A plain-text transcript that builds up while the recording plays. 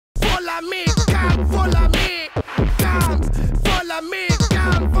follow me, come follow me, come follow me,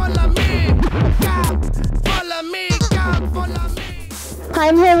 come follow me, come follow me, come follow me. Hi,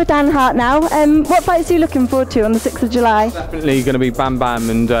 I'm here with Dan Hart now. What fights are you looking forward to on the 6th of July? Definitely going to be Bam Bam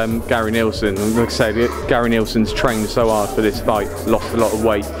and Gary Neilson. Like I said, Gary Neilson's trained so hard for this fight, lost a lot of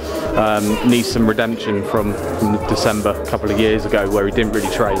weight, needs some redemption from December a couple of years ago where he didn't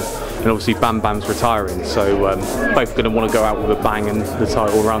really train. And obviously Bam Bam's retiring, so both going to want to go out with a bang and the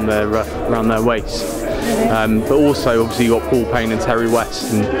title around their waist. But also obviously you've got Paul Payne and Terry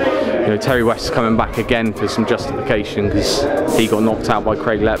West, and you know, Terry West is coming back again for some justification because he got knocked out by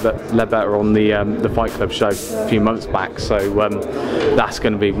Craig Ledbetter on the Fight Club show a few months back, so that's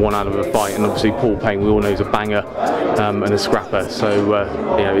going to be one out of a fight. And obviously Paul Payne, we all know, is a banger and a scrapper, so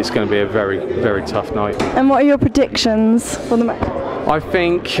you know, it's going to be a very, very tough night. And what are your predictions for the match? I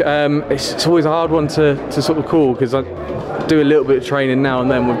think it's always a hard one to sort of call because I do a little bit of training now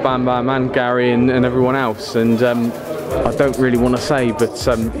and then with Bam Bam and Gary and everyone else, and I don't really want to say, but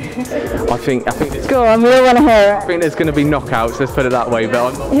I think Go on, we all want to hear I think there's going to be knockouts, let's put it that way.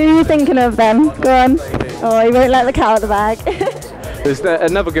 But it. Who are you thinking of then? Go on. Oh, you won't let the cat out of the bag. There's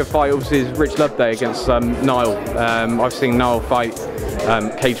another good fight, obviously, is Rich Loveday against Niall. I've seen Niall fight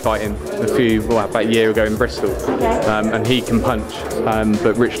cage fighting about a year ago in Bristol, and he can punch.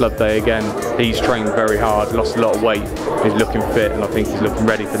 But Rich Loveday, again, he's trained very hard, lost a lot of weight, he's looking fit, and I think he's looking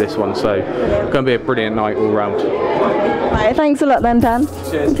ready for this one. So it's going to be a brilliant night all round. Right, thanks a lot then, Dan.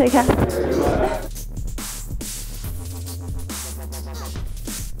 Cheers. Take care.